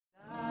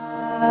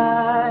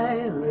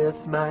I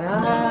lift my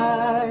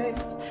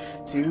eyes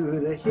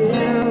to the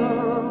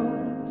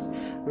hills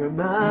where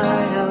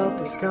my help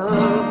is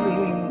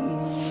coming.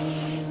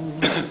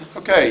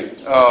 Okay,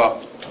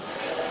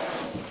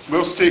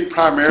 we'll stick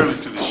primarily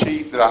to the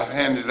sheet that I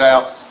handed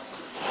out,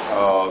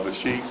 the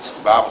sheets,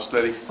 the Bible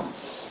study.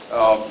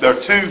 There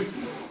are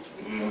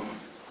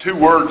two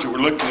words that we're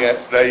looking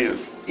at today is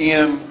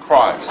in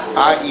Christ,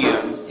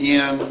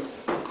 in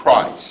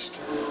Christ.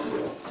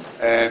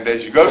 And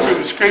as you go through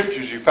the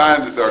scriptures, you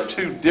find that there are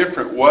two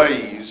different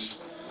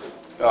ways,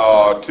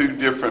 two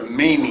different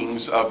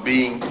meanings of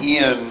being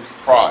in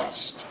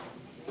Christ.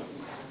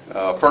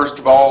 First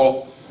of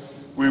all,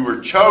 we were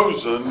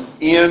chosen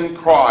in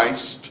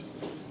Christ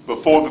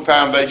before the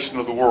foundation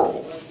of the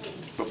world.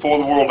 Before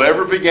the world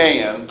ever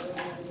began,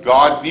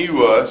 God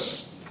knew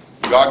us,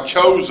 God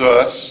chose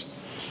us,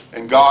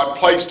 and God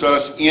placed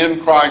us in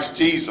Christ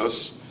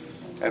Jesus,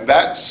 and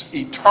that's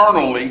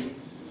eternally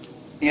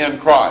in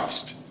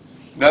Christ.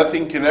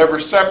 Nothing can ever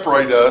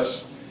separate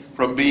us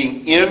from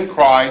being in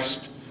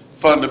Christ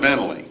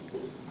fundamentally.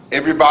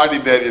 Everybody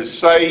that is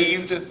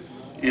saved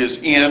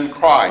is in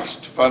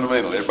Christ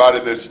fundamentally. Everybody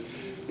that's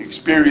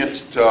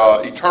experienced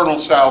eternal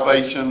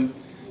salvation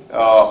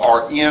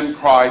are in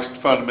Christ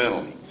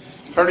fundamentally.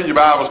 Turn in your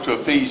Bibles to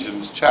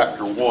Ephesians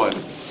chapter 1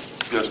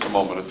 just a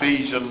moment.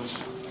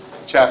 Ephesians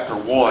chapter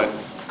 1.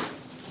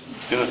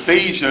 In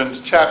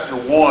Ephesians chapter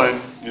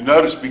 1, you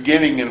notice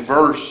beginning in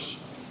verse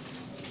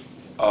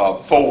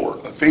 4.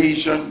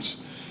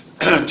 Ephesians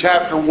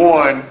chapter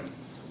 1,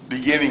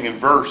 beginning in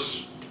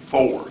verse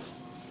 4.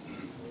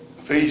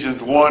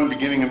 Ephesians 1,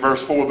 beginning in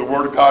verse 4, the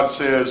Word of God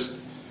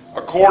says,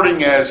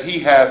 according as He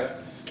hath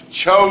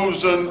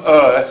chosen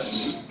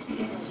us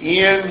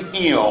in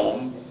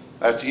Him,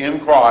 that's in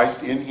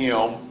Christ, in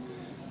Him,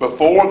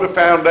 before the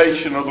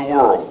foundation of the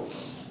world.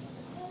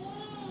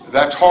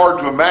 That's hard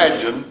to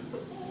imagine,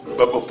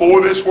 but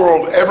before this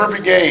world ever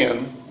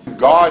began,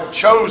 God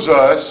chose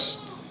us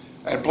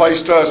and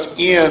placed us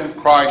in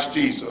Christ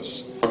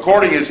Jesus.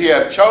 According as He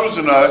hath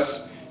chosen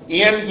us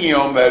in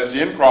Him, that is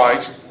in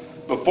Christ,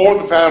 before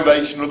the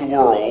foundation of the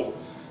world,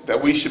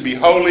 that we should be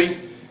holy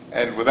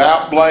and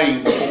without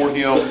blame before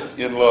Him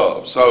in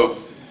love. So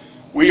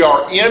we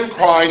are in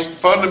Christ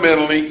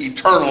fundamentally,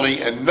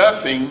 eternally, and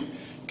nothing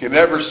can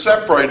ever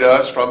separate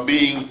us from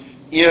being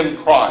in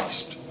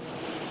Christ.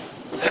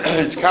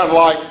 It's kind of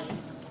like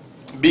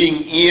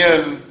being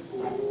in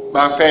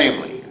my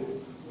family.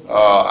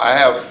 I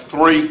have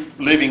 3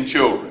 living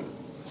children.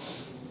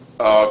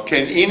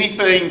 Can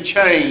anything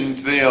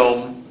change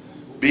them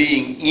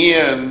being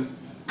in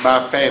my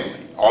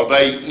family? Are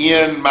they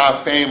in my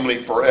family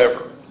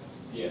forever?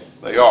 Yes.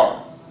 They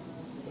are.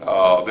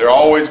 They're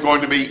always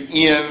going to be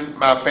in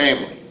my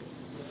family.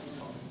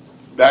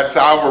 That's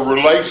our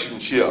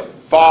relationship.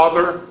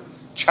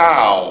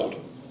 Father-child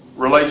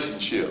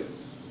relationship.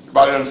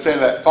 Everybody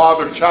understand that?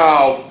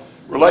 Father-child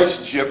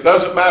relationship.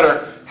 Doesn't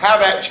matter how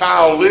that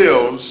child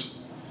lives,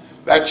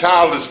 that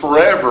child is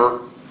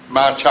forever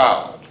my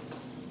child.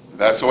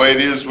 That's the way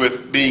it is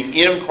with being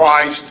in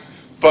Christ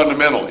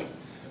fundamentally.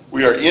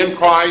 We are in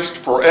Christ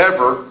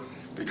forever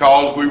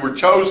because we were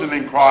chosen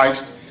in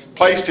Christ,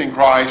 placed in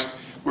Christ.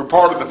 We're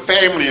part of the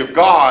family of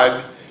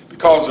God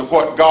because of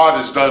what God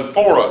has done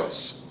for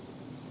us.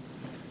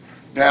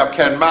 Now,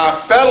 can my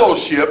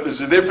fellowship,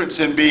 there's a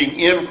difference in being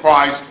in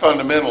Christ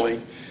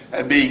fundamentally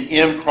and being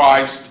in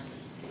Christ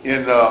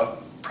in a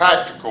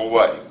practical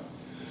way.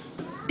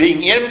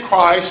 Being in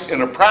Christ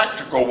in a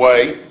practical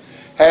way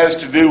has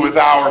to do with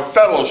our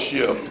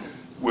fellowship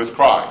with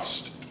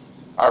Christ.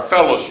 Our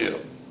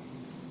fellowship.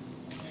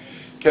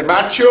 Can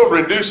my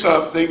children do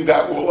something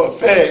that will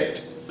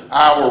affect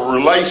our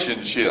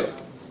relationship?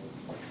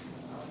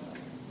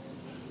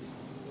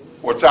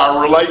 What's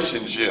our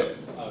relationship?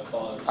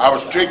 I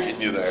was tricking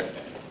you there.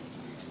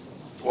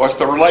 What's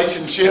the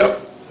relationship?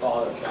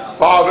 Father-child.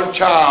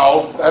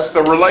 Father-child, that's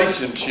the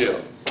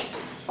relationship.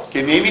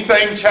 Can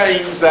anything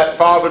change that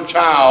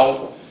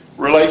father-child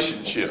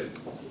relationship?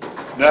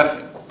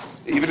 Nothing.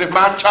 Even if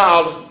my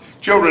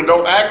children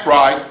don't act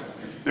right,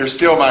 they're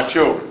still my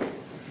children.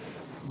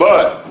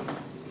 But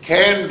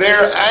can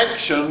their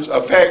actions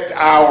affect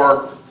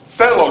our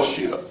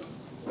fellowship?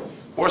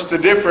 What's the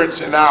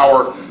difference in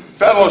our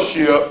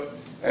fellowship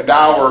and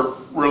our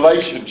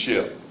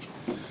relationship?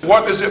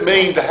 What does it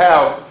mean to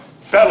have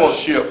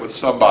fellowship with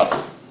somebody?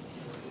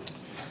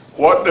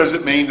 What does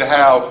it mean to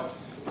have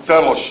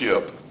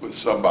fellowship with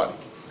somebody?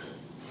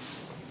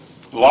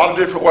 A lot of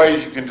different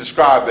ways you can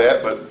describe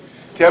that, but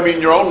tell me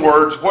in your own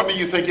words, what do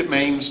you think it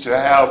means to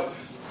have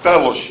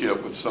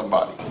fellowship with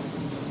somebody?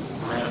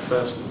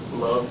 Manifest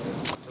love.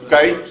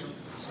 Okay?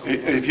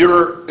 If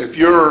you're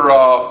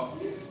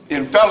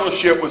in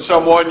fellowship with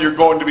someone, you're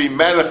going to be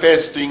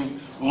manifesting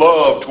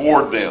love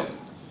toward them.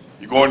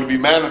 You're going to be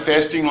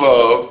manifesting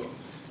love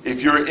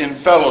if you're in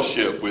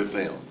fellowship with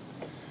them.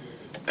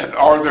 And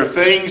are there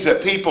things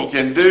that people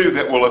can do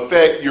that will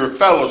affect your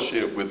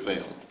fellowship with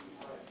them?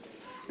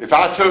 If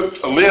I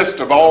took a list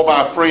of all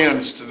my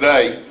friends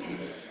today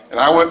and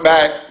I went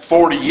back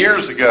 40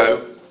 years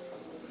ago,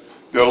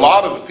 There are a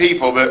lot of the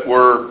people that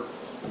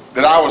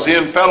I was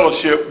in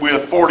fellowship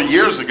with 40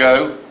 years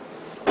ago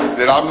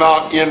that I'm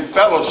not in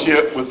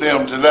fellowship with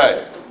them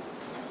today.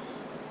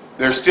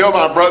 They're still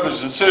my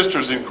brothers and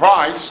sisters in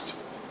Christ.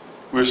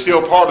 We're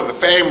still part of the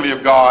family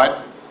of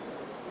God.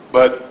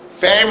 But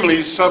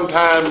families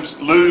sometimes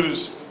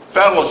lose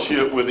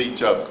fellowship with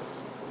each other.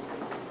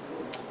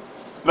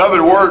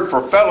 Another word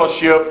for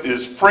fellowship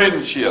is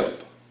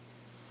friendship.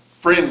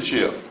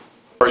 Friendship.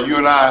 Are you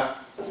and I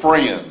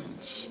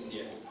friends?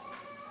 Yes.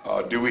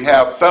 Do we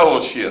have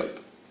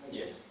fellowship?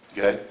 Yes.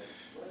 Okay.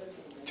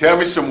 Tell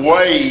me some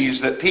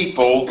ways that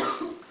people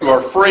who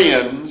are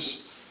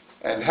friends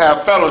and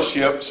have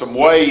fellowship, some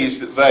ways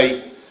that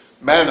they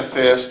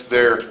manifest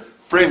their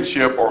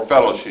friendship or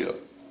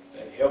fellowship.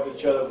 They help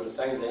each other with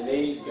things they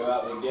need, go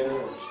out to dinner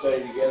or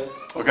study together.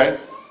 Okay.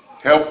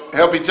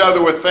 Help each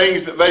other with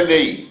things that they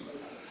need.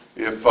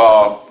 If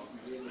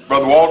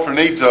Brother Walter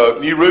needs a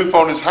new roof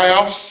on his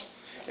house,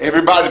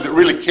 everybody that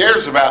really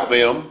cares about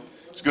them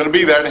is going to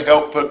be there to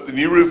help put the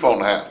new roof on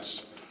the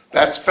house.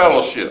 That's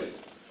fellowship,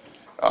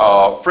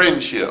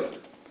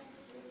 friendship.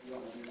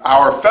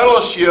 Our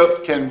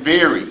fellowship can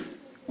vary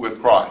with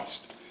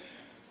Christ.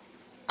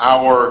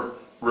 Our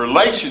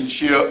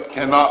relationship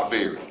cannot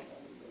vary.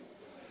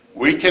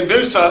 We can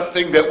do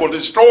something that will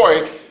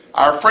destroy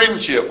our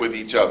friendship with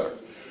each other.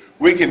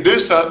 We can do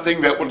something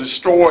that will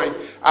destroy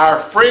our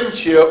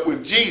friendship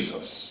with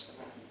Jesus.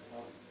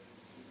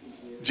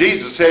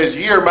 Jesus says,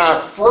 "Ye are my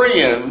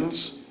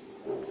friends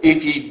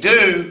if ye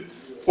do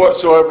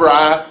whatsoever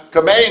I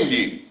command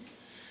you."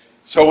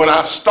 So when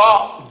I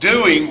stop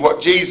doing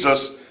what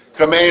Jesus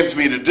commands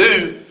me to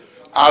do,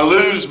 I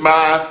lose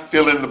my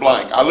fill in the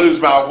blank. I lose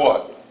my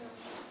what?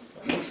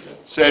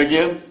 Say it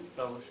again.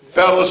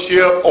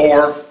 Fellowship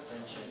or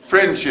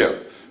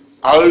friendship.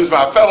 I lose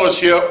my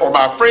fellowship or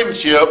my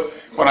friendship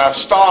when I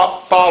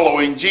stop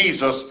following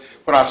Jesus,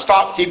 when I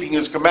stop keeping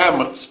his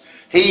commandments.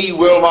 He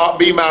will not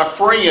be my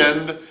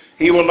friend.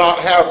 He will not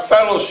have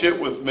fellowship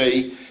with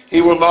me.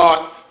 He will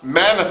not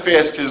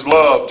manifest his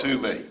love to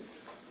me.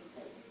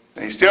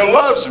 He still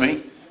loves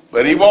me,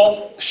 but he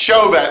won't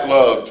show that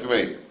love to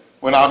me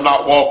when I'm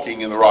not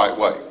walking in the right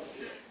way.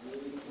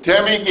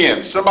 Tell me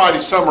again, somebody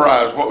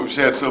summarize what we've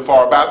said so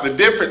far about the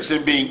difference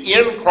in being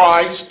in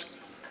Christ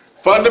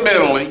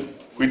fundamentally,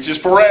 which is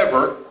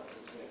forever.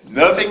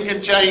 Nothing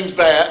can change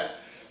that.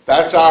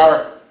 That's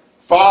our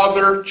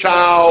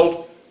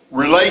father-child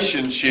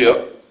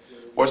relationship.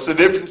 What's the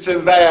difference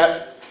in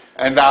that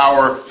and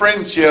our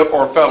friendship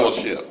or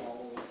fellowship?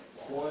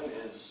 One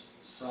is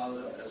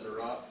solid as a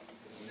rock.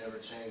 You never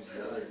change.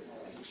 The other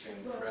is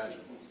extremely fragile.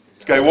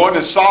 Okay, one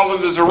is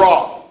solid as a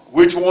rock.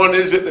 Which one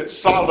is it that's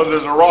solid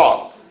as a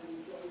rock?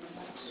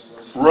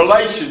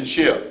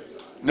 Relationship.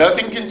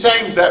 Nothing can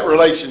change that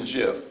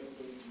relationship.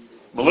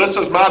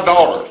 Melissa's my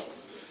daughter.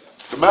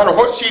 No matter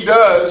what she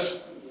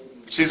does,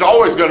 she's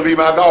always going to be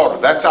my daughter.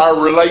 That's our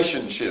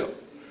relationship.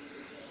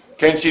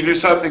 Can she do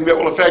something that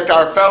will affect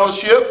our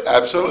fellowship?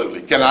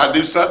 Absolutely. Can I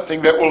do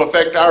something that will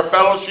affect our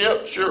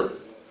fellowship? Sure.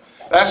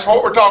 That's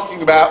what we're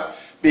talking about,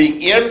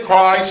 being in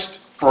Christ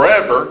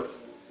forever.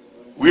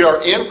 We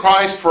are in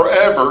Christ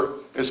forever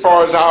as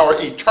far as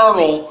our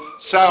eternal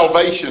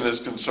salvation is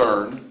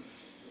concerned.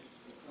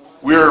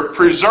 We're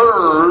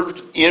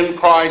preserved in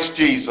Christ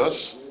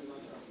Jesus.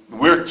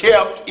 We're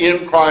kept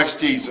in Christ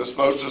Jesus.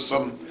 Those are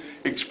some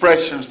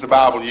expressions the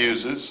Bible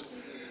uses.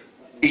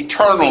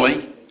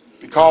 Eternally,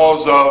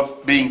 because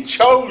of being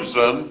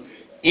chosen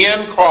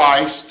in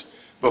Christ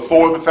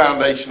before the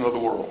foundation of the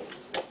world.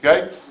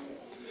 Okay?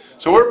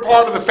 So we're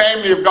part of the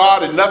family of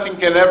God, and nothing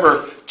can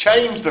ever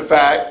change the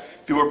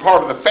fact that we're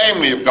part of the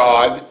family of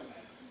God,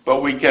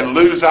 but we can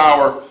lose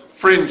our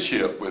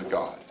friendship with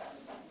God.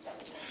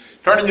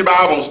 Turn in your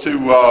Bibles to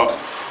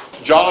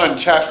John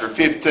chapter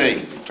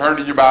 15. Turn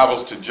in your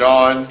Bibles to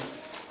John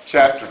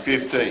chapter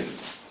 15.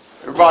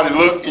 Everybody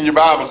look in your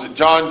Bibles at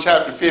John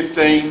chapter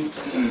 15.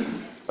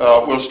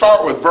 We'll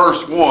start with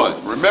verse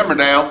 1. Remember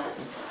now,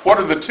 what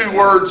are the two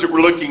words that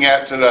we're looking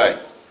at today?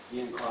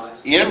 In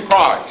Christ. In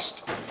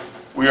Christ.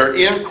 We are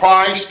in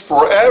Christ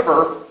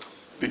forever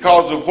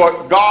because of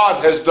what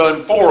God has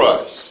done for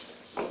us.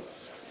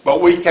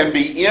 But we can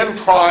be in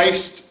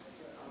Christ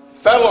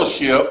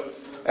fellowship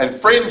and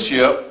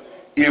friendship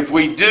if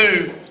we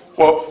do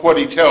what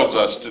he tells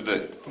us to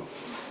do.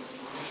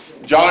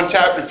 John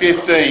chapter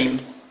 15,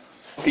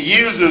 he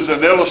uses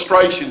an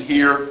illustration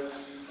here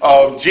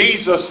of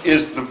Jesus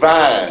is the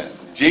vine.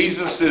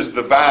 Jesus is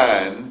the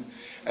vine,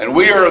 and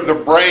we are the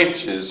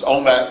branches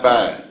on that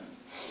vine.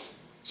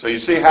 So you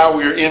see how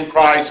we are in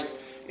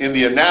Christ in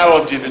the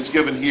analogy that's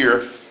given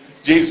here.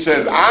 Jesus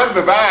says, I'm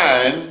the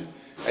vine,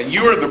 and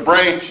you are the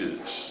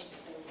branches.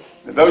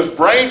 And those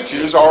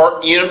branches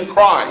are in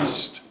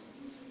Christ.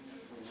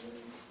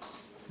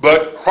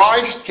 But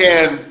Christ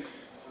can,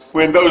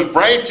 when those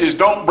branches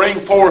don't bring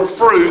forth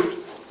fruit,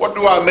 what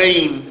do I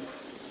mean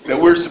that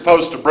we're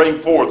supposed to bring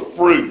forth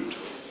fruit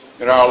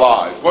in our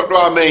lives? What do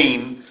I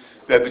mean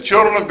that the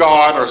children of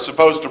God are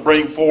supposed to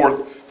bring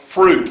forth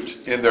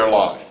fruit in their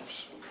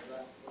lives?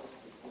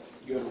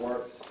 Good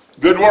works.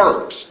 Good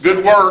works.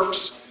 Good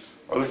works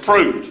are the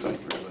fruit. Thank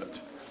you very much.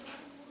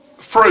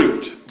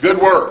 Fruit. Good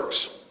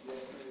works.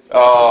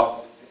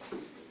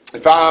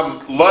 If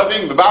I'm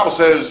loving, the Bible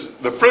says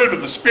the fruit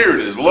of the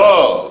Spirit is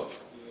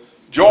love,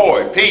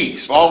 joy,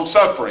 peace,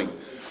 long-suffering.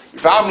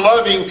 If I'm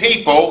loving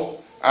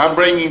people, I'm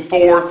bringing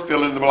forth,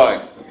 fill in the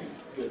blank.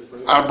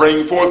 I'm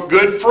bringing forth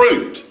good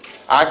fruit.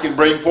 I can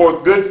bring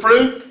forth good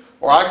fruit,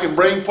 or I can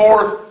bring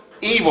forth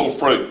evil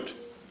fruit.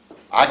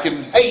 I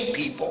can hate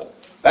people.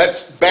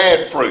 That's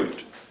bad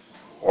fruit.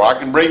 Or I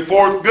can bring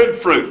forth good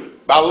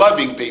fruit by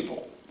loving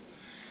people.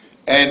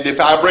 And if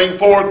I bring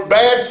forth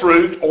bad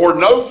fruit or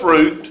no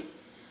fruit,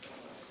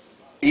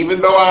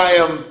 even though I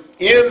am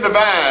in the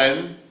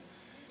vine,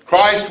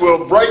 Christ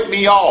will break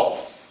me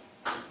off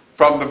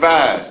from the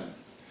vine.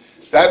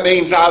 That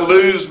means I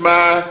lose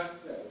my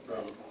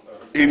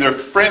either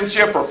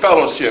friendship or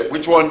fellowship.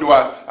 Which one do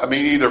I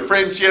mean either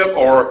friendship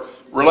or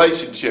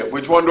relationship.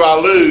 Which one do I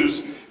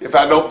lose if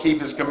I don't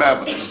keep His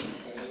commandments?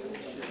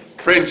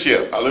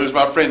 Friendship. I lose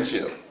my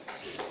friendship.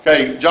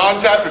 Okay,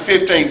 John chapter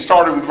 15,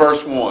 starting with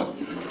verse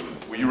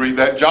 1. Will you read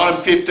that? John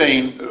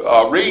 15,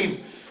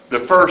 read the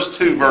first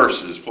 2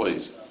 verses,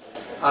 please.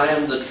 I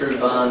am the true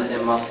vine,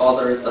 and my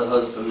Father is the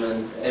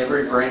husbandman.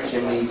 Every branch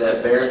in me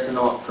that beareth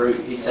not fruit,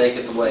 He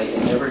taketh away,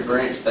 and every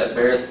branch that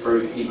beareth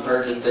fruit, He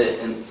purgeth it,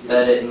 and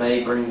that it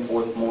may bring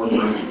forth more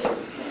fruit.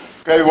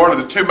 Okay, what are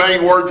the 2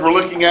 main words we're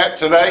looking at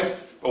today?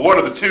 Well, what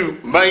are the 2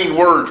 main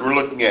words we're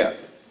looking at?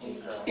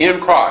 In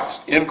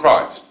Christ. In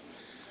Christ.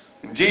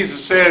 And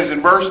Jesus says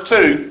in verse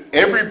 2,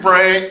 every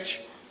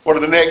branch, what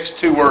are the next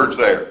 2 words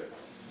there?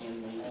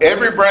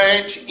 Every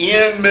branch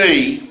in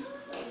me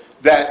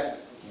that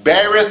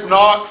beareth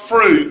not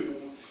fruit,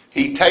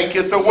 He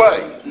taketh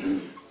away.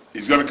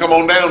 He's going to come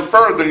on down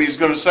further and He's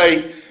going to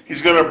say,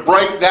 He's going to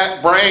break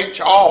that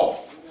branch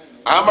off.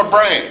 I'm a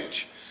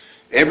branch.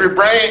 Every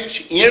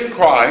branch in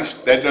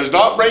Christ that does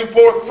not bring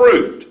forth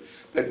fruit,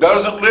 that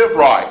doesn't live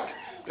right,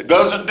 that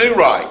doesn't do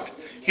right,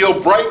 He'll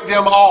break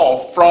them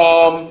off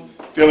from,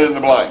 fill in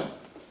the blank,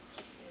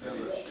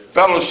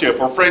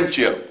 fellowship or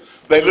friendship.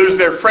 They lose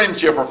their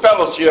friendship or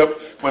fellowship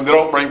when they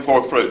don't bring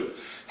forth fruit.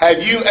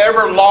 Have you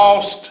ever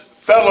lost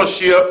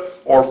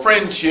fellowship or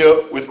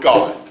friendship with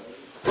God?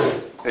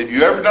 Have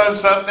you ever done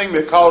something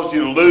that caused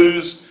you to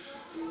lose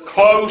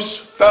close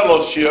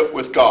fellowship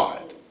with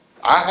God?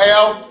 I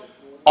have.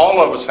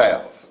 All of us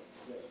have.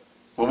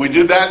 When we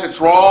do that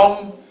that's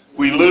wrong,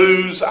 we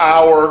lose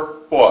our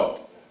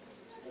what?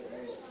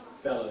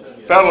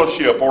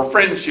 Fellowship or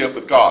friendship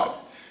with God.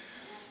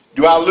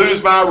 Do I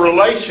lose my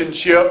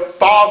relationship,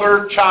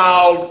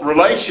 father-child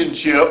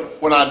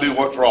relationship, when I do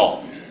what's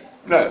wrong?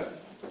 No.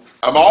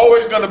 I'm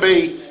always going to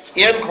be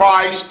in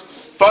Christ,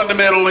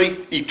 fundamentally,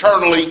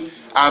 eternally.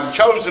 I'm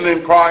chosen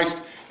in Christ,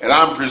 and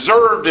I'm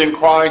preserved in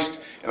Christ,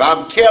 and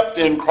I'm kept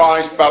in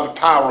Christ by the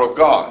power of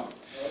God.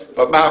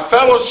 But my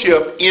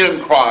fellowship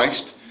in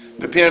Christ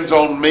depends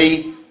on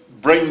me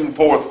bringing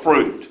forth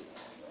fruit.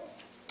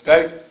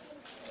 Okay?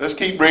 Let's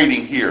keep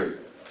reading here.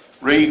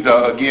 Read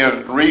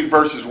again, read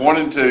verses 1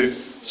 and 2,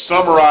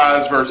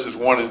 summarize verses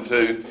 1 and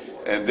 2,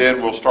 and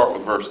then we'll start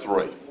with verse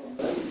 3.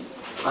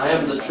 I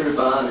am the true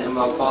vine, and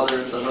my Father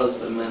is the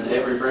husbandman.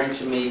 Every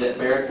branch in me that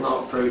beareth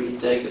not fruit, He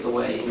taketh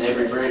away, and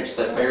every branch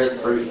that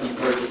beareth fruit, He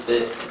purgeth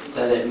it,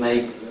 that it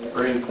may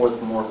bring forth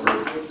more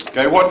fruit.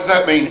 Okay, what does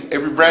that mean?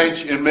 Every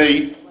branch in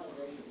me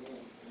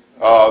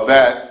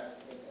that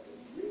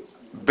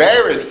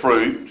beareth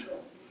fruit,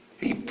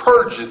 He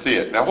purgeth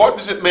it. Now, what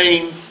does it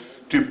mean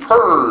to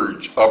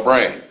purge a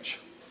branch?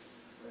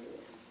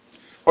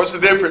 What's the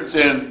difference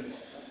in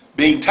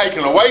being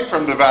taken away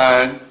from the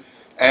vine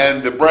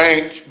and the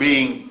branch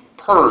being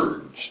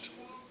purged?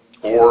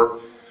 Or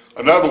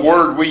another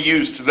word we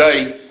use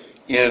today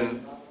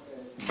in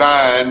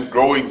vine,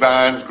 growing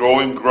vines,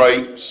 growing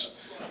grapes.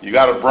 You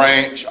got a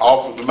branch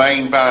off of the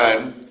main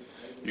vine.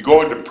 You're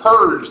going to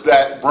purge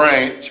that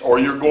branch, or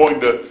you're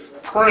going to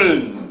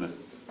prune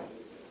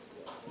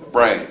the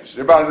branch. Does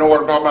everybody know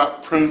what I'm talking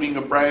about? Pruning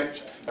a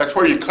branch? That's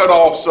where you cut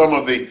off some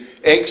of the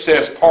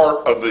excess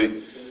part of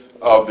the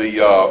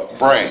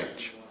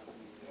branch.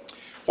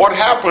 What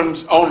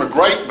happens on a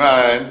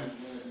grapevine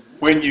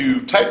when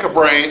you take a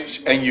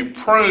branch and you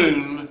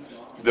prune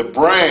the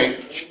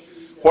branch?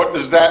 What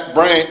does that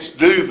branch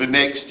do the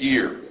next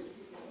year?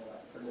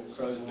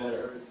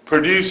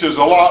 Produces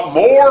a lot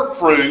more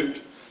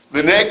fruit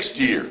the next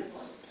year.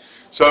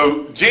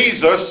 So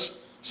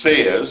Jesus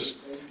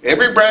says,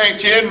 every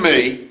branch in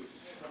me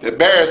that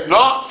beareth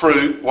not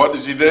fruit, what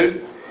does He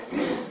do?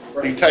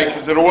 He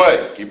taketh it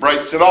away. He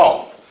breaks it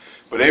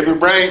off. But every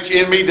branch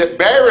in me that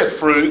beareth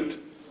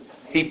fruit,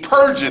 He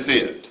purgeth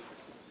it.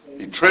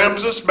 He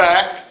trims us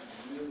back.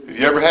 Have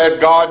you ever had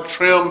God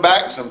trim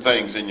back some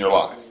things in your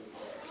life?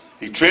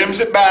 He trims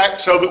it back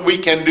so that we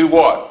can do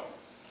what?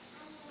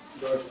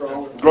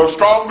 Grow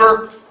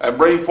stronger and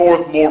bring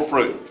forth more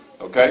fruit.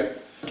 Okay?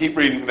 Keep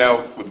reading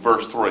now with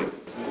verse 3.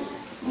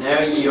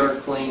 Now ye are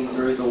clean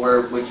through the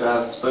word which I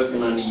have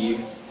spoken unto you.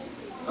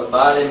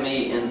 Abide in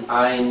me, and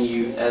I in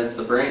you, as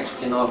the branch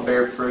cannot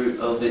bear fruit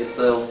of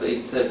itself,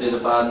 except it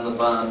abide in the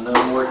vine. No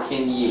more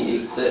can ye,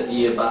 except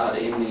ye abide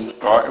in me.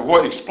 All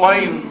right,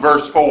 explain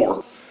verse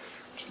 4.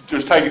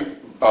 Just take it,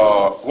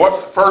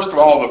 first of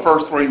all, the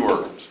first three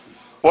words.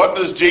 What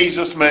does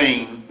Jesus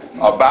mean,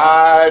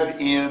 abide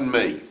in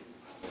me?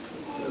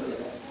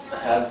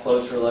 Have a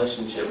close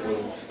relationship with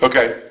him.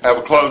 Okay,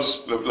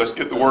 let's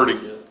get the wording.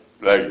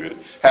 Very good.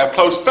 Have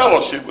close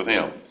fellowship with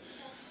him.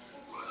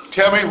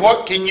 Tell me,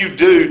 what can you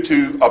do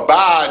to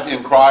abide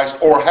in Christ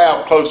or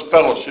have close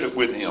fellowship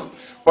with him?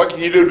 What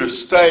can you do to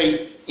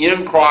stay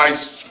in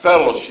Christ's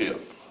fellowship?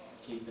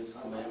 Keep his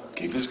commandments.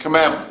 Keep his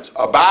commandments.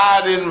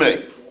 Abide in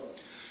me.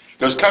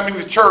 Does coming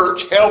to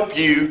church help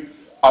you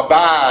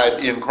abide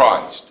in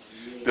Christ?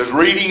 Does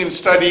reading and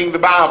studying the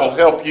Bible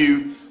help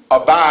you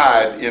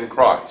abide in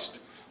Christ?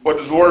 What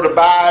does the word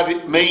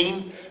abide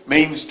mean? It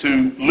means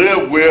to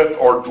live with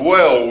or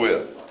dwell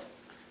with.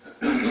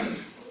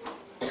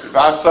 If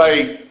I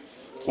say,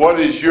 what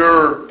is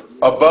your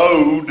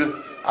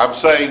abode? I'm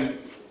saying,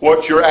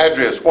 what's your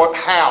address? What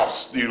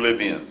house do you live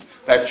in?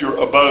 That's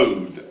your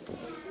abode.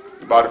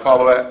 Everybody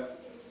follow that?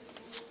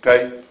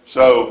 Okay,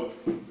 so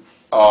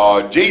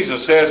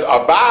Jesus says,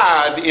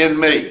 abide in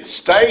me.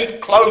 Stay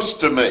close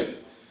to me.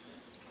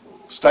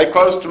 Stay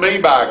close to me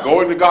by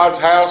going to God's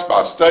house,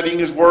 by studying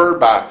his word,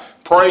 by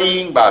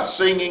praying, by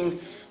singing.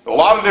 A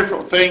lot of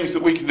different things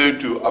that we can do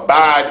to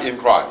abide in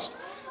Christ.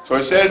 So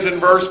it says in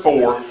verse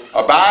 4,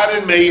 abide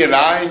in me and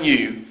I in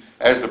you,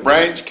 as the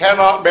branch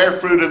cannot bear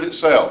fruit of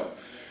itself.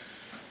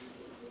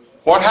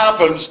 What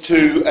happens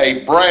to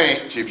a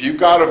branch, if you've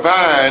got a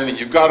vine and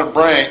you've got a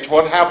branch,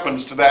 what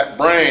happens to that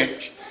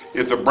branch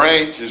if the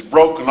branch is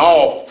broken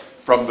off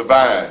from the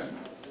vine?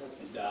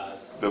 It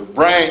dies. The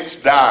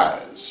branch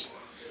dies.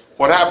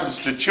 What happens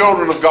to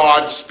children of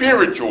God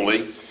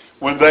spiritually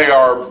when they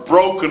are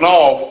broken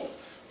off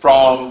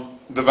from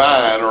the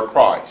vine or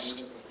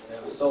Christ? They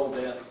have a soul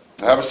death.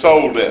 Have a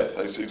soul death.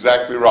 That's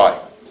exactly right.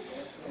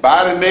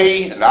 Abide in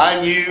me, and I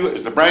in you,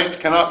 as the branch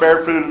cannot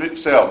bear fruit of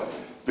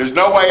itself. There's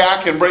no way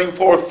I can bring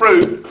forth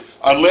fruit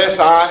unless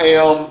I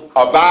am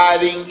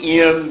abiding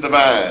in the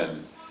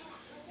vine.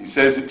 He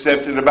says,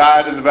 except it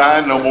abide in the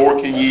vine, no more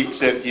can ye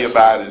except ye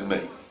abide in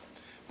me.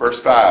 Verse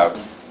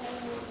 5.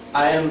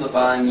 I am the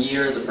vine, ye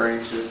are the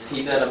branches.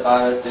 He that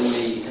abideth in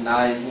me, and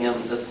I in him,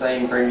 the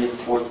same bringeth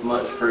forth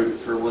much fruit,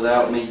 for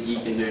without me ye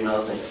can do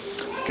nothing.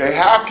 Okay,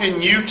 how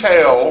can you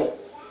tell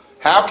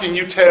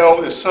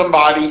if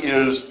somebody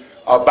is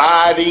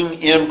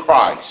abiding in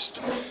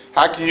Christ?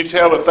 How can you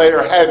tell if they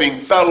are having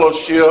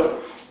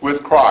fellowship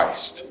with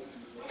Christ?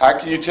 How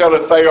can you tell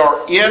if they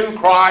are in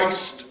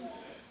Christ,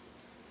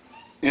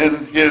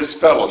 in his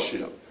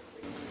fellowship?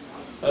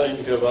 I think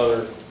you can go by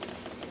their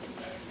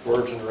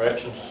words and their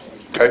actions.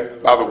 Okay,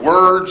 by the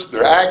words,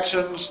 their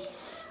actions,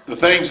 the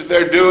things that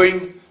they're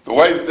doing, the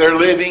way that they're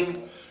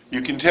living,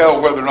 you can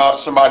tell whether or not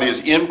somebody is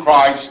in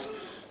Christ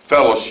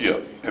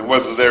fellowship and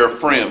whether they're a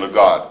friend of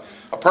God.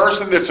 A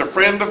person that's a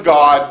friend of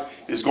God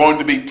is going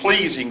to be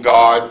pleasing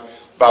God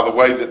by the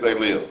way that they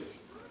live.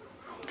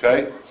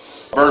 Okay?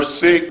 Verse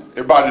 6,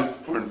 everybody,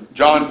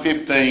 John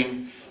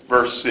 15,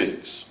 verse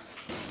 6.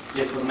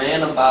 If a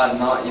man abide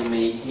not in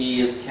me, he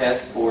is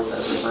cast forth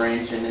as a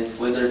branch and is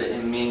withered,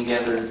 and men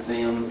gather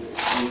them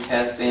and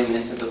cast them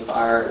into the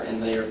fire,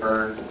 and they are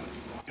burned.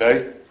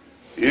 Okay?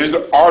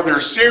 Are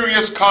there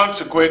serious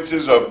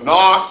consequences of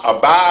not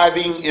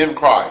abiding in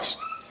Christ?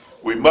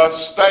 We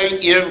must stay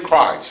in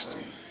Christ.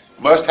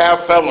 Must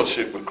have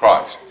fellowship with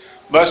Christ.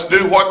 Must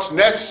do what's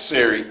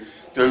necessary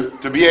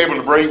to be able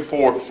to bring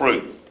forth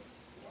fruit.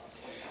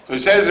 So he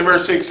says in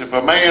verse 6, if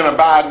a man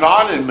abide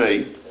not in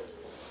me,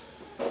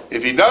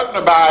 if he doesn't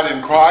abide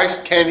in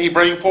Christ, can he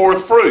bring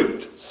forth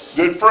fruit?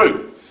 Good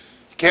fruit.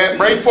 You can't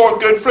bring forth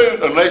good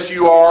fruit unless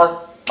you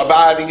are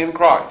abiding in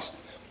Christ.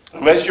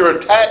 Unless you're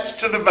attached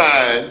to the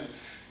vine,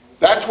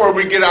 that's where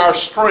we get our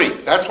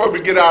strength. That's where we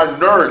get our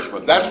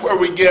nourishment. That's where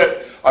we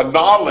get a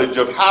knowledge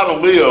of how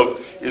to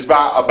live, is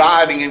by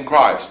abiding in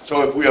Christ.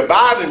 So if we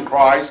abide in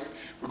Christ,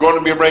 we're going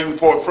to be bringing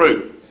forth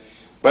fruit.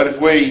 But if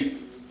we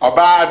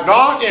abide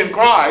not in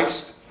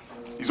Christ,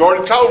 he's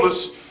already told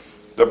us,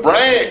 the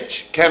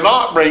branch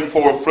cannot bring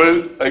forth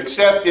fruit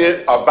except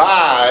it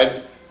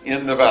abide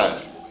in the vine.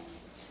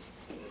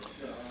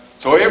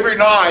 So every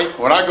night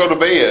when I go to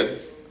bed,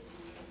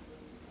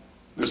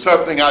 there's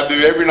something I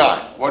do every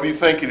night. What do you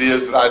think it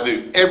is that I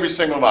do every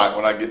single night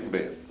when I get in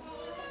bed?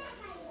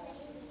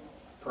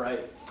 Pray.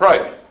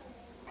 Pray.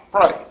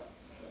 Pray.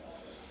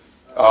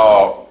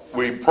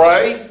 We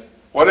pray.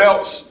 What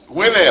else?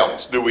 When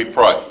else do we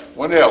pray?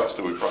 When else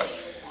do we pray?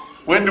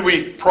 When do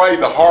we pray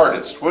the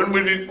hardest? When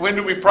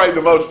do we pray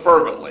the most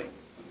fervently?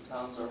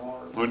 Times are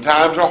hard. When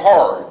times are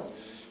hard.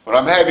 When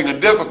I'm having a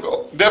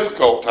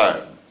difficult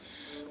time.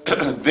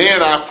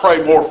 Then I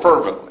pray more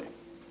fervently.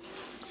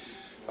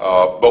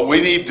 But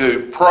we need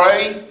to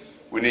pray.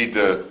 We need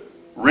to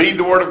read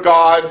the Word of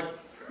God.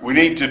 We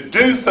need to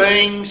do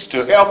things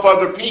to help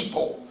other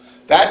people.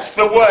 That's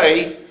the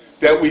way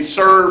that we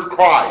serve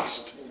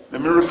Christ.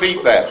 Let me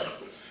repeat that.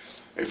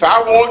 If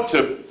I want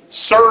to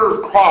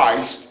serve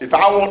Christ, if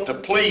I want to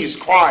please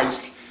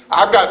Christ,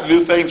 I've got to do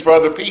things for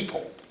other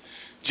people.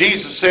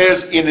 Jesus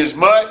says,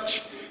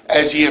 inasmuch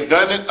as ye have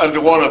done it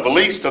unto one of the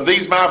least of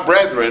these my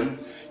brethren,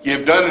 ye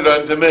have done it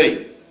unto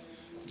me.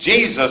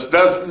 Jesus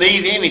doesn't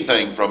need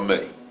anything from me.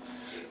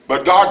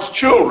 But God's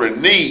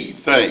children need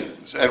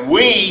things. And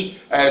we,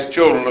 as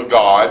children of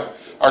God,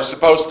 are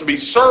supposed to be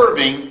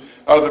serving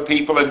other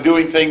people and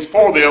doing things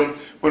for them.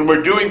 When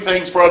we're doing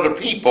things for other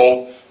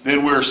people,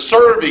 then we're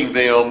serving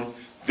them,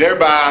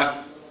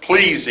 thereby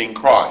pleasing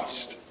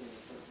Christ.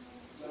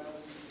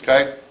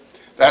 Okay?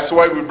 That's the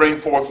way we bring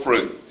forth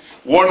fruit.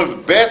 One of the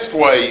best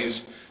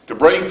ways to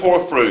bring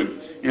forth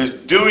fruit is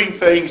doing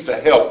things to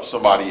help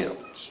somebody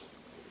else.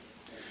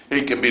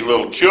 It can be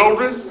little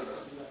children.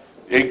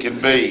 It can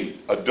be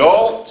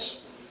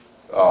adults.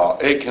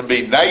 It can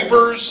be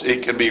neighbors.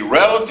 It can be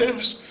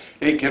relatives.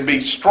 It can be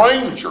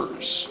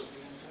strangers.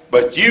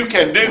 But you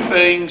can do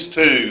things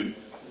to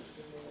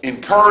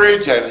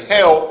encourage and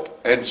help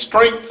and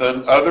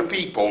strengthen other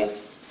people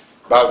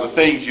by the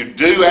things you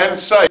do and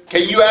say.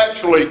 Can you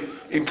actually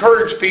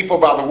encourage people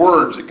by the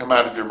words that come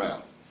out of your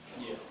mouth?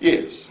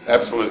 Yes,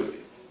 absolutely.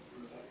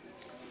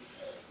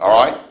 All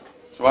right?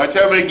 Somebody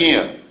tell me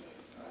again.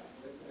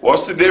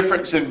 What's the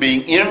difference in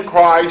being in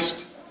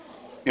Christ,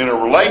 in a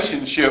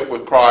relationship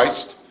with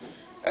Christ,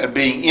 and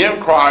being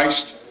in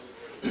Christ,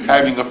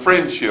 having a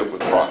friendship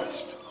with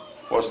Christ?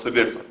 What's the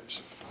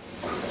difference?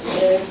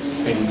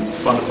 Being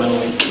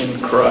fundamentally in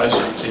Christ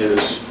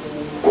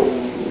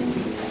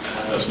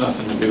has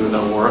nothing to do with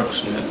our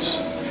works, and it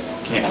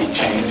can't be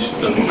changed.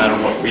 It doesn't matter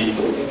what we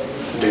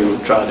do,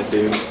 try to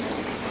do.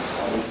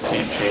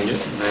 Can't change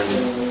it. And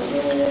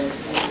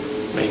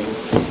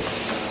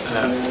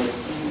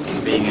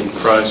then being in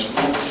Christ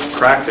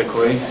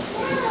practically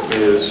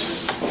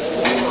is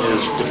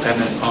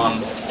dependent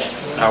on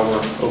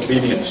our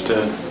obedience to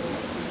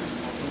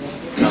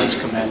God's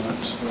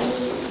commandments.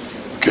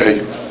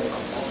 Okay,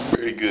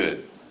 very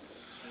good.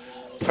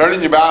 Turn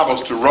in your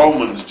Bibles to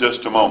Romans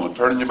just a moment.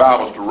 Turn in your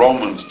Bibles to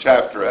Romans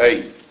chapter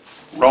 8.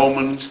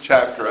 Romans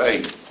chapter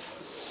 8.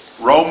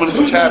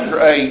 Romans chapter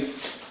 8,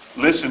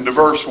 listen to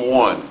verse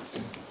 1.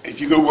 If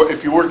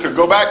you were to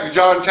go back to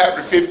John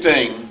chapter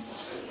 15,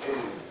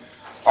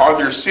 are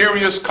there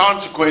serious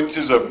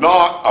consequences of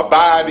not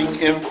abiding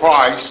in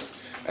Christ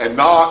and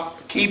not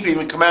keeping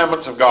the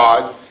commandments of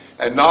God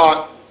and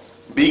not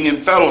being in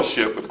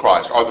fellowship with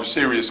Christ? Are there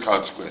serious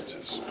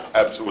consequences?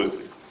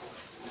 Absolutely.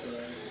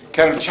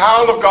 Can a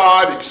child of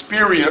God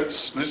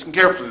experience, listen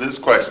carefully to this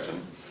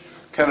question,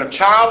 can a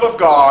child of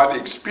God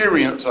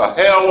experience a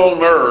hell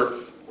on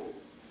earth?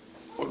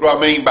 What do I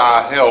mean by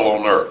a hell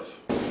on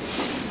earth?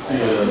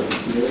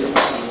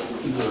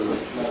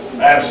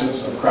 The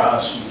absence of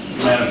Christ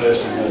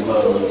manifesting His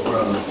love, as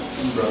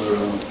Brother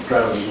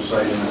Travis was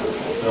saying,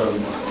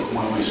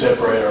 when we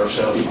separate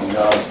ourselves from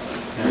God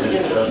and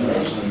His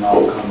judgments, and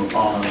all come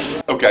upon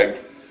us. Okay.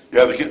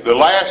 Yeah, the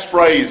last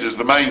phrase is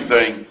the main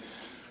thing.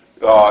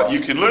 You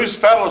can lose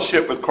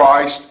fellowship with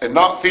Christ and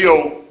not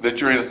feel that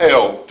you're in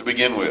hell to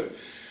begin with.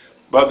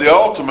 But the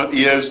ultimate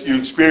is you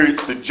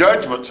experience the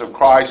judgments of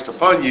Christ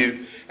upon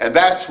you, and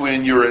that's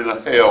when you're in a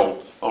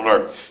hell on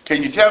earth.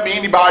 Can you tell me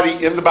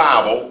anybody in the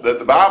Bible that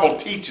the Bible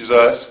teaches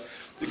us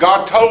that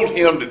God told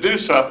him to do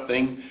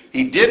something,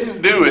 he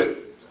didn't do it,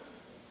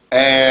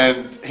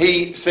 and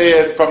he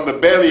said, from the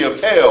belly of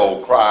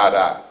hell cried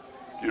I?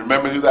 Do you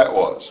remember who that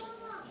was?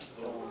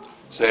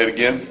 Say it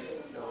again.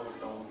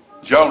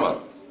 Jonah.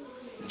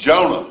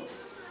 Jonah.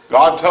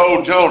 God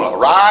told Jonah,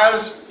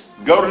 rise,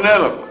 go to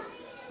Nineveh.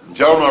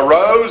 Jonah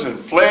arose and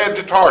fled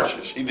to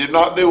Tarshish. He did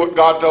not do what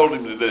God told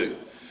him to do.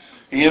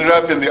 He ended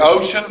up in the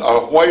ocean.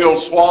 A whale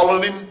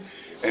swallowed him.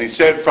 And he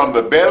said, from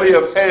the belly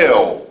of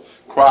hell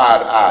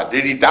cried I.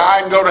 Did he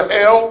die and go to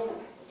hell?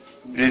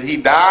 Did he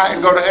die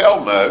and go to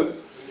hell? No.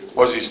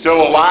 Was he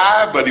still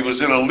alive? But he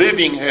was in a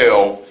living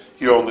hell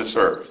here on this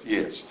earth.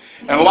 Yes.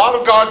 And a lot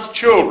of God's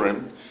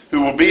children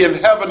who will be in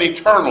heaven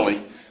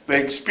eternally,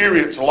 they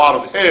experience a lot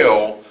of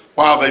hell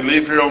while they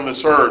live here on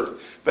this earth.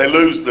 They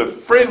lose the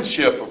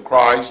friendship of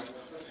Christ,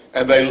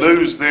 and they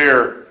lose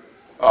their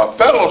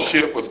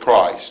fellowship with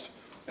Christ.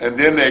 And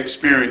then they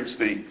experience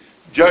the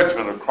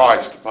judgment of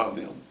Christ upon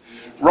them.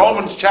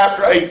 Romans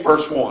chapter 8,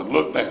 verse 1.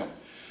 Look now.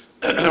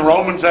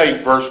 Romans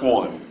 8, verse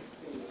 1.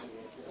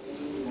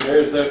 There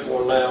is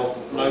therefore now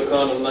no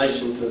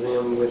condemnation to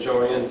them which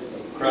are in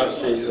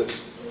Christ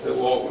Jesus, that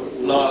walk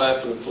not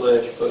after the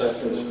flesh, but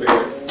after the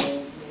Spirit.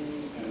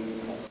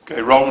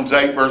 Okay, Romans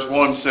 8, verse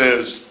 1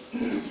 says,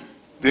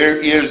 there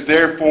is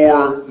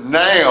therefore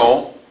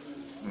now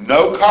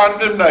no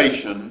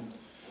condemnation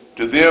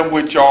to them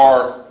which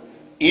are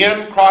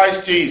in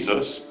Christ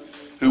Jesus,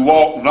 who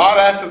walk not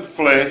after the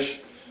flesh,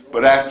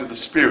 but after the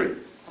Spirit.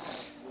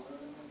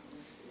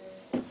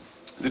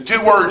 The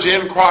two words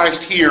in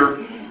Christ here,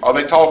 are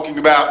they talking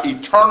about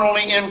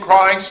eternally in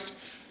Christ,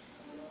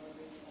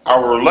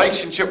 our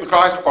relationship with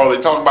Christ, or are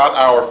they talking about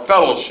our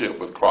fellowship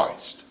with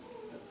Christ?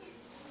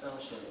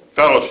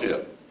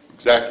 Fellowship.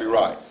 Exactly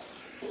right.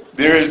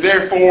 There is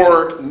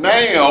therefore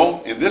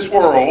now in this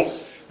world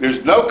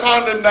There's no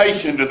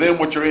condemnation to them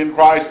which are in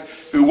Christ,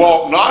 who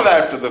walk not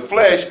after the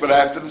flesh, but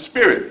after the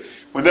Spirit.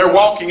 When they're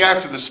walking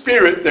after the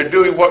Spirit, they're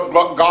doing what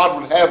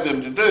God would have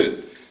them to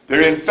do.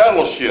 They're in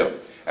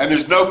fellowship. And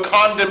there's no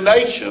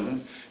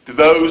condemnation to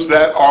those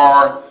that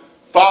are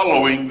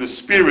following the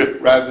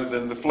Spirit rather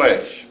than the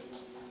flesh.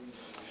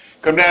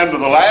 Come down to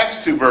the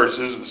last two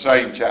verses of the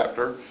same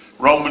chapter.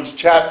 Romans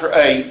chapter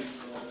 8.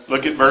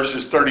 Look at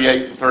verses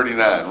 38 and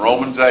 39.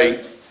 Romans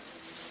 8,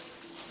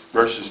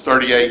 verses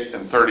 38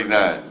 and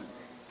 39.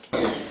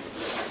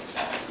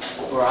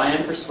 For I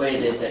am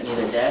persuaded that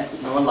neither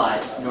death, nor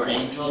life, nor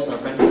angels, nor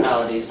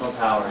principalities, nor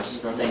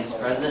powers, nor things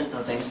present,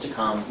 nor things to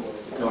come,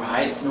 nor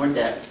height, nor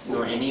depth,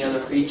 nor any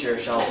other creature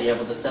shall be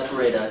able to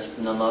separate us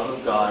from the love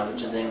of God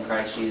which is in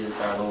Christ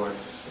Jesus our Lord.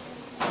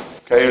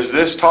 Okay, is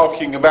this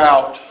talking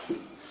about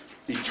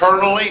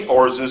eternally,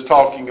 or is this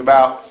talking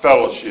about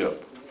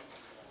fellowship?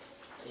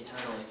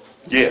 Eternally.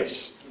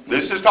 Yes.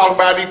 This is talking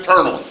about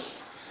eternally.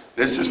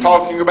 This is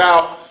talking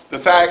about the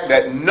fact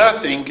that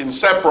nothing can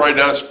separate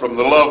us from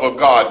the love of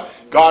God.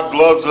 God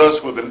loves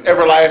us with an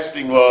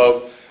everlasting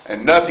love,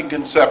 and nothing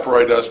can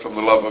separate us from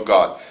the love of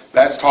God.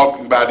 That's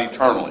talking about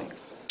eternally.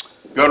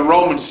 Go to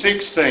Romans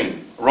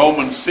 16.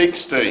 Romans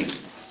 16.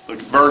 Look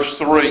at verse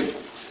 3.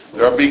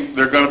 There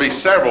are going to be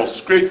several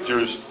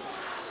scriptures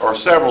or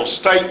several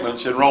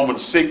statements in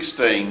Romans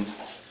 16.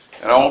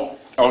 And I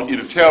want you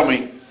to tell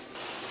me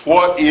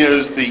what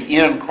is the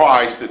in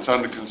Christ that's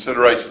under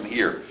consideration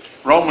here.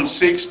 Romans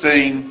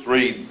 16,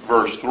 read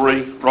verse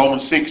 3.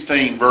 Romans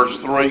 16, verse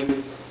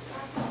 3.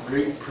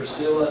 Greet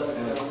Priscilla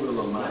and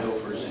Aquila, my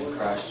helpers in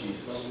Christ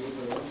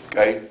Jesus.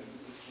 Okay.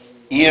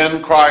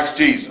 In Christ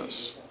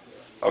Jesus.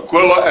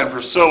 Aquila and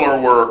Priscilla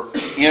were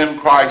in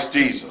Christ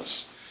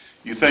Jesus.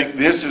 You think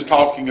this is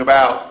talking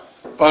about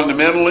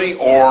fundamentally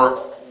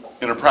or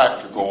in a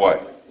practical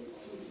way?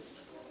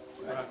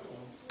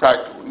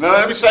 Practical. Now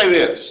let me say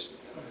this.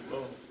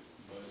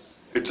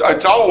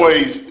 It's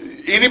always,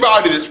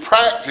 anybody that's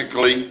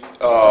practically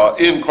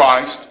in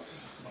Christ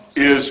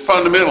is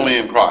fundamentally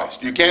in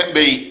Christ. You can't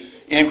be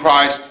in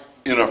Christ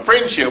in a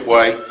friendship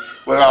way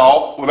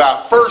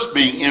without first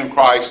being in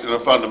Christ in a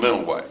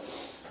fundamental way.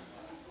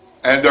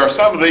 And there are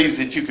some of these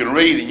that you can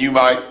read and you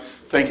might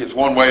think it's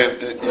one way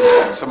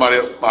and somebody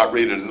else might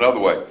read it another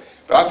way.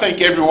 But I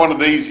think every one of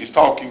these is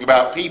talking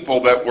about people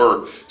that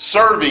were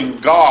serving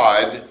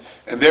God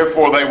and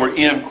therefore they were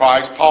in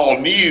Christ. Paul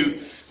knew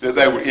that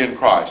they were in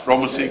Christ.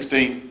 Romans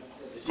 16.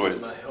 Go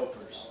ahead. My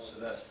helpers.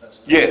 So that's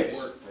the Yes.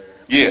 work there.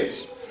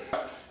 Yes.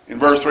 In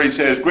verse 3 it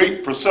says,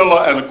 Greet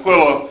Priscilla and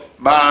Aquila,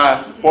 my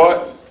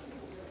what?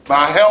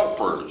 My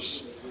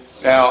helpers.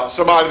 Now,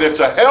 somebody that's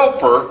a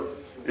helper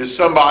is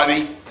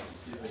somebody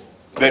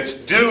that's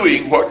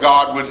doing what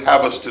God would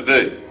have us to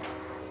do.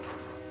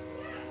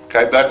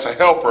 Okay, that's a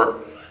helper,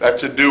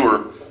 that's a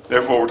doer.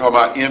 Therefore, we're talking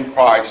about in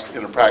Christ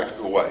in a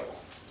practical way.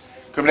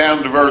 Come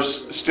down to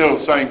verse, still the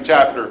same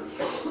chapter,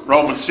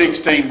 Romans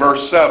 16,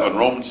 verse 7.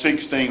 Romans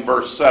 16,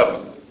 verse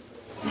 7.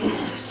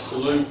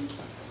 Salute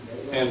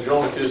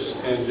Andronicus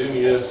and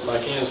Junia, my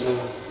kinsmen,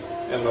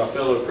 and my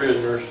fellow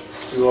prisoners,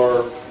 who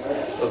are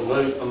of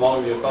note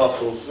among the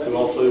apostles, who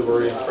also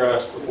were in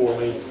Christ before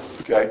me.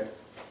 Okay.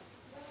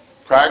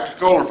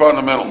 Practical or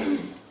fundamental?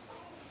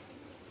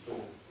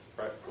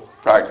 Practical.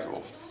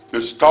 Practical.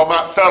 It's talking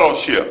about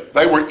fellowship.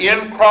 They were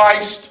in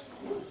Christ.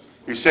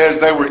 He says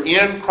they were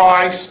in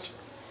Christ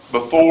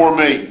before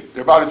me.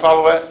 Everybody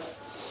follow that?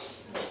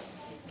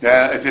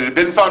 Now, if it had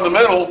been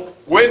fundamental,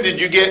 when did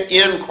you get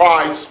in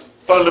Christ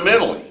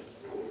fundamentally?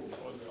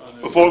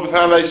 Before the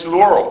foundation of the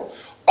world.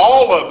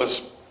 All of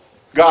us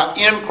got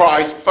in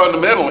Christ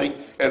fundamentally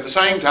at the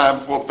same time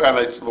before the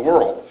foundation of the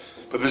world.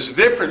 But there's a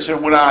difference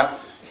in when I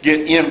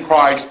get in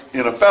Christ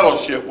in a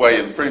fellowship way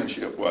and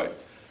friendship way.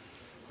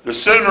 The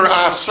sooner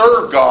I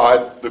serve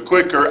God, the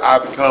quicker I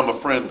become a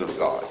friend of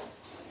God.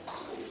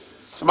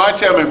 Somebody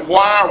tell me,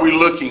 why are we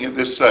looking at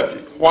this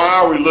subject? Why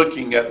are we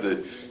looking at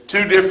the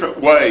two different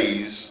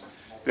ways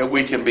that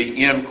we can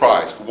be in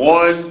Christ?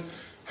 One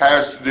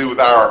has to do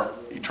with our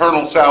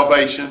eternal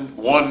salvation.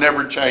 One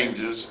never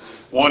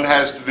changes. One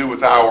has to do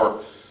with our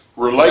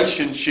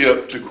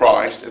relationship to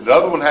Christ. And the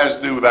other one has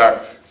to do with our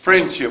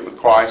friendship with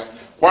Christ.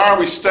 Why are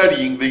we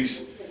studying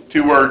these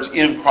two words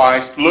in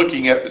Christ,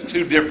 looking at the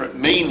two different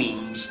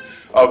meanings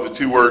of the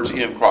two words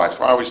in Christ?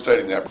 Why are we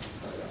studying that?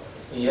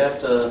 You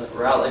have to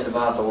rightly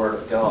divide the Word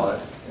of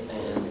God,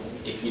 and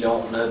if you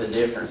don't know the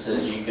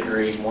differences, you could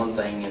read one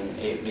thing and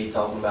it be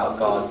talking about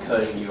God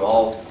cutting you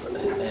off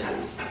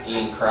and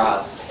in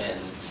Christ, and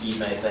you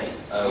may think,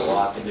 oh, well,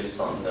 I can do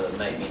something to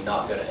make me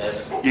not go to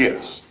heaven.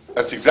 Yes,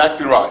 that's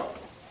exactly right.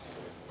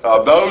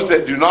 Those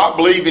that do not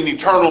believe in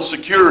eternal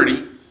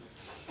security,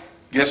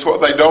 guess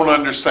what they don't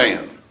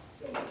understand?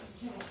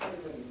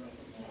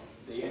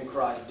 The in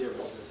Christ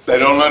differences. They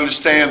don't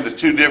understand the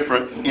two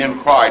different in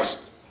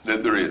Christ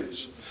that there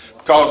is.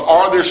 Because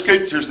are there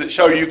scriptures that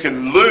show you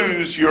can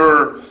lose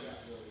your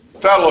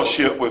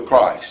fellowship with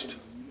Christ?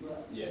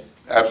 Yes.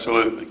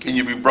 Absolutely. Can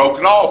you be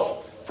broken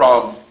off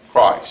from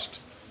Christ?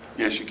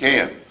 Yes, you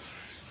can.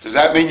 Does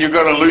that mean you're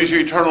going to lose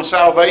your eternal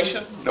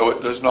salvation? No,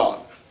 it does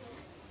not.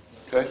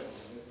 Okay?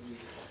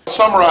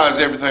 Summarize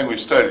everything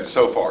we've studied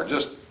so far.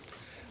 Just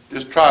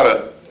try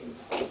to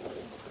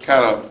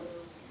kind of...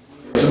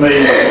 To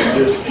me,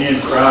 just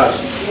in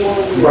Christ,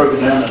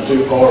 broken down in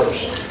two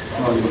parts.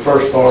 The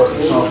first part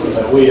is something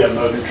that we have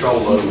no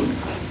control over.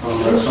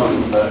 That's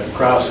something that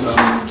Christ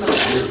done,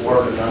 His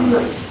work done,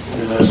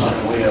 and that's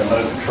something we have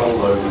no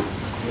control over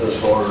as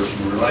far as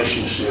the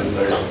relationship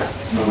there.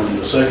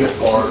 The second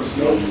part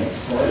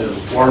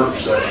is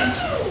works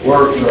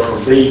are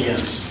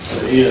obedience to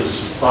His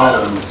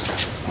following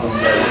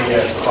that we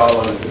have to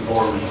follow in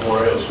order, or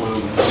else we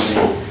will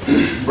be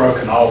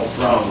broken off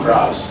from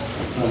Christ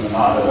and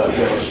not have that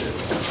fellowship.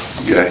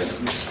 Okay.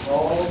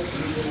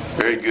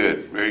 Very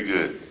good. Very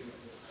good.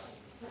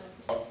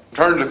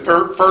 Turn to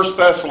 1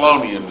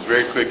 Thessalonians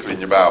very quickly in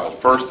your Bible.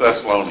 1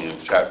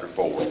 Thessalonians chapter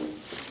 4.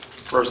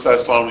 1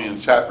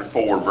 Thessalonians chapter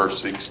 4, verse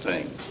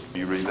 16. Will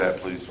you read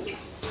that, please?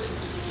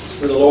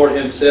 For the Lord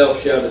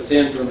himself shall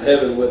descend from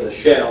heaven with a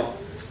shout,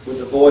 with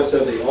the voice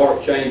of the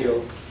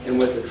archangel, and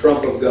with the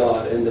trump of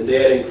God, and the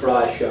dead in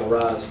Christ shall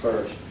rise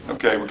first.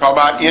 Okay, we're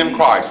talking about in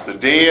Christ. The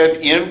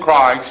dead in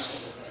Christ,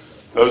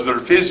 those that are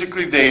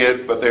physically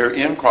dead, but they're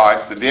in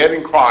Christ, the dead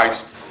in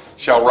Christ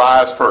shall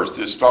rise first.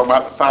 This is talking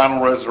about the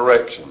final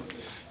resurrection.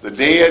 The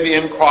dead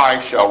in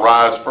Christ shall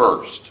rise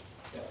first.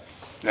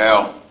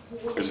 Now,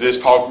 is this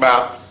talking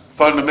about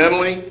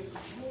fundamentally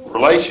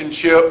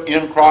relationship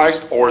in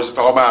Christ, or is it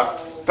talking about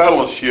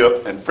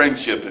fellowship and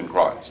friendship in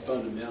Christ?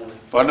 Fundamentally.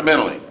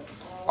 Fundamentally.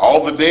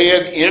 All the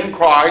dead in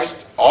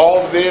Christ,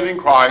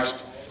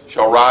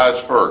 shall rise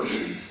first.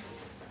 And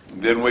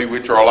then we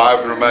which are alive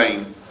and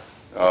remain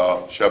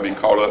shall be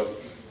caught up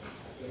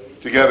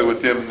together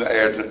with them in the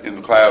air, in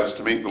the clouds,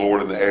 to meet the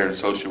Lord in the air, and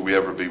so shall we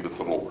ever be with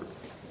the Lord.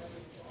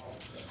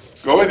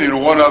 Go with you to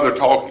one other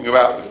talking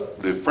about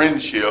the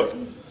friendship. 2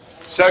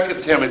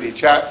 Timothy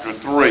chapter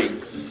 3. 2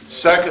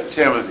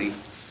 Timothy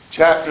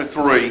chapter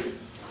 3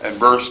 and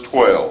verse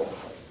 12.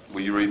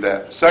 Will you read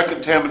that?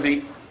 2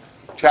 Timothy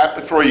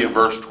chapter 3 and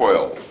verse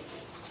 12.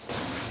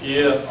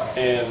 Yeah,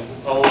 and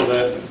all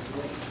that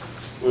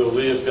will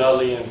live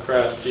godly in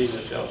Christ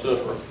Jesus shall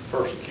suffer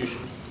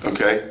persecution.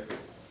 Okay.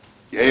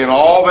 Yea, and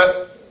all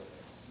that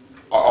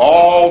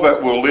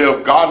will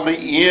live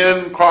godly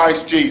in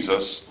Christ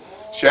Jesus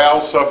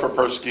shall suffer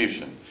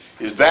persecution.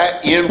 Is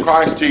that in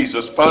Christ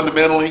Jesus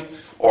fundamentally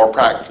or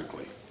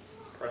practically?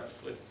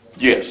 Practically.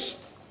 Yes.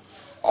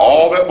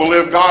 All that will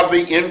live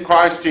godly in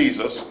Christ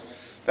Jesus,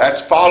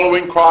 that's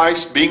following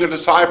Christ, being a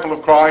disciple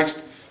of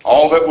Christ.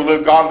 All that will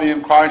live godly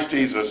in Christ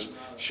Jesus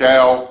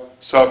shall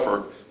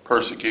suffer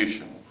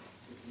persecution.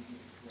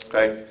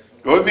 Okay?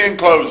 Go with me in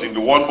closing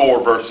to one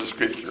more verse of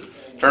Scripture.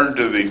 Turn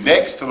to the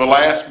next to the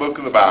last book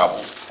of the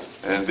Bible.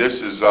 And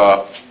this is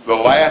the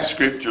last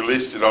Scripture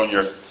listed on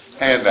your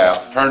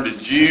handout. Turn to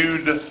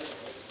Jude.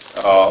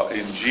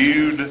 In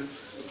Jude,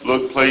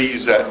 look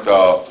please at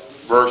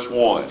verse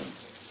 1.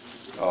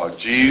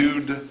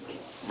 Jude,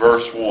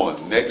 verse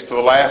 1. Next to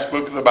the last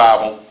book of the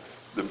Bible,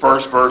 the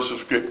first verse of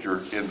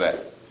Scripture in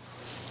that.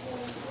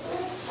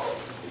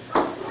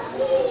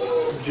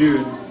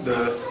 Jude,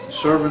 the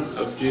servant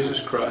of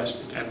Jesus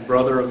Christ and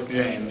brother of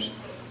James,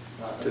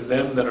 to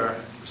them that are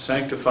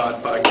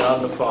sanctified by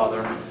God the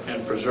Father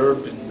and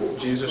preserved in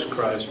Jesus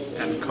Christ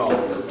and called.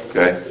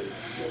 Okay.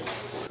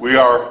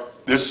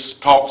 This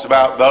talks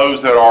about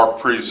those that are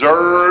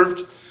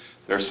preserved.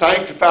 They're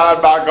sanctified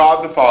by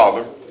God the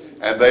Father,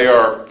 and they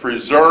are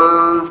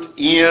preserved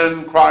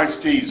in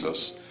Christ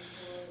Jesus.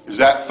 Is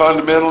that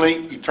fundamentally,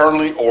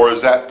 eternally, or is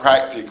that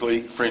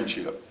practically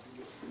friendship?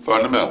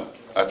 Fundamental.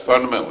 That's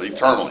fundamental,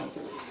 eternally.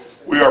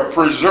 We are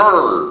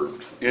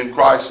preserved in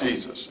Christ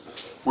Jesus.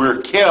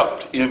 We're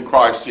kept in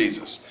Christ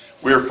Jesus.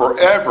 We're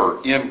forever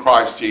in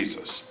Christ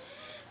Jesus.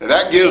 And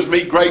that gives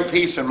me great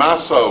peace in my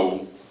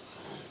soul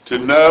to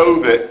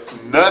know that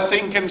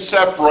nothing can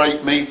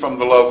separate me from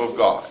the love of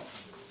God.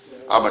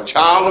 I'm a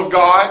child of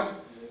God.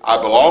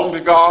 I belong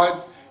to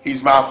God.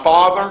 He's my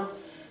Father.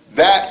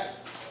 That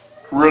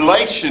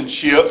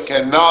relationship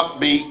cannot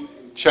be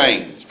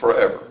changed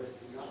forever.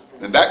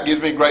 And that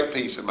gives me great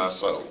peace in my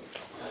soul.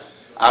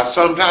 I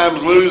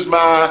sometimes lose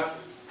my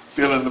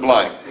fill in the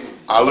blank.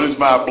 I lose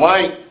my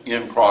blank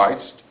in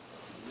Christ.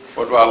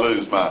 What do I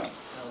lose?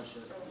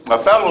 My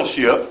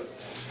fellowship.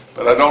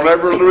 But I don't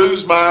ever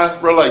lose my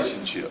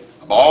relationship.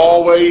 I'm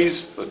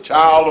always the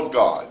child of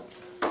God.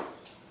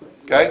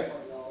 Okay?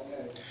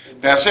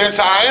 Now, since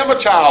I am a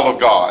child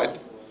of God,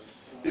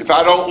 if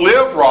I don't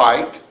live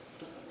right,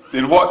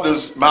 then what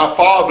does my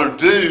Father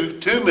do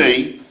to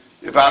me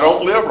if I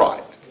don't live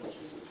right?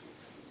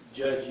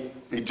 Judge you.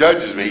 He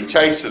judges me. He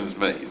chastens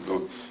me.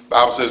 The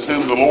Bible says,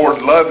 whom the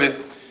Lord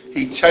loveth,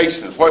 he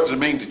chasteneth. What does it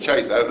mean to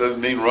chasten? That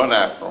doesn't mean run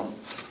after them.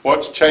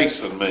 What's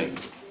chasten mean?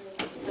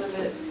 Does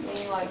it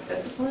mean like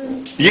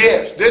discipline?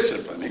 Yes,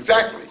 discipline.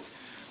 Exactly.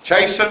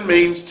 Chasten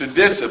means to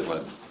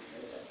discipline.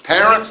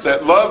 Parents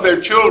that love their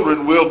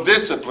children will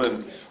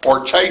discipline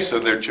or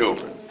chasten their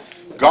children.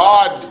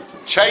 God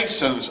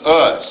chastens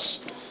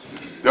us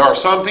There are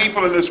some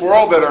people in this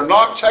world that are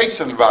not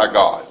chastened by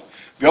God.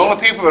 The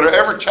only people that are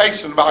ever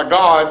chastened by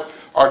God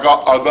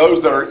are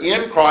those that are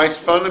in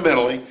Christ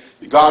fundamentally.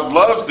 God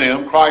loves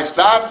them, Christ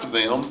died for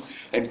them,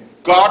 and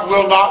God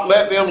will not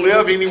let them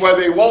live any way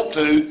they want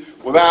to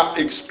without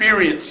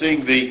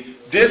experiencing the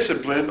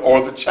discipline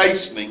or the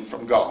chastening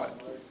from God.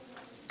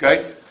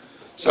 Okay?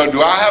 So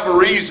do I have a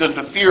reason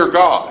to fear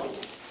God?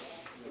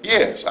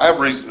 Yes, I have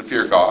a reason to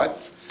fear God.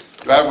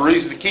 Do I have a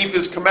reason to keep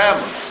His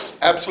commandments?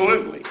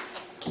 Absolutely.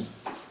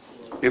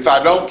 If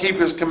I don't keep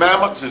His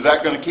commandments, is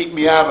that going to keep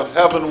me out of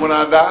heaven when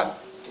I die?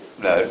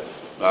 No,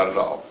 not at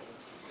all.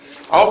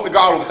 I hope that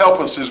God will help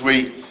us as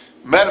we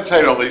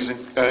meditate on these.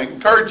 And I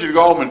encourage you to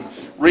go home and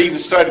read and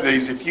study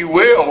these. If you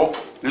will,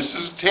 this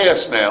is a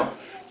test now,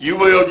 you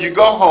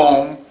go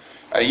home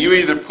and you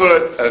either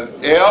put an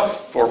F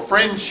for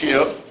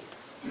friendship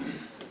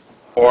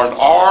or an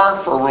R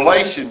for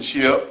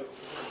relationship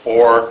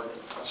or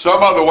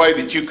some other way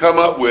that you come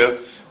up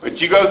with,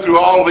 but you go through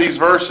all of these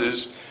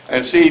verses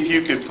and see if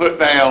you can put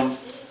down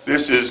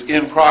this is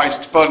in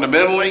Christ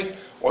fundamentally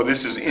or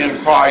this is in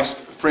Christ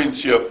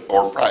friendship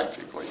or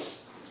practically.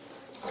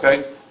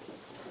 Okay?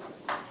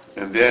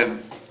 And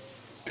then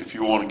if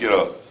you want to get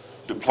a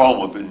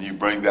diploma, then you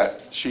bring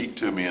that sheet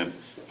to me, and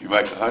if you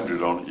make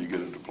 100 on it, you get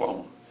a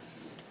diploma.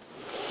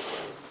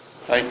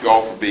 Thank you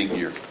all for being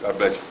here. God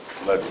bless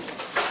you. Love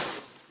you.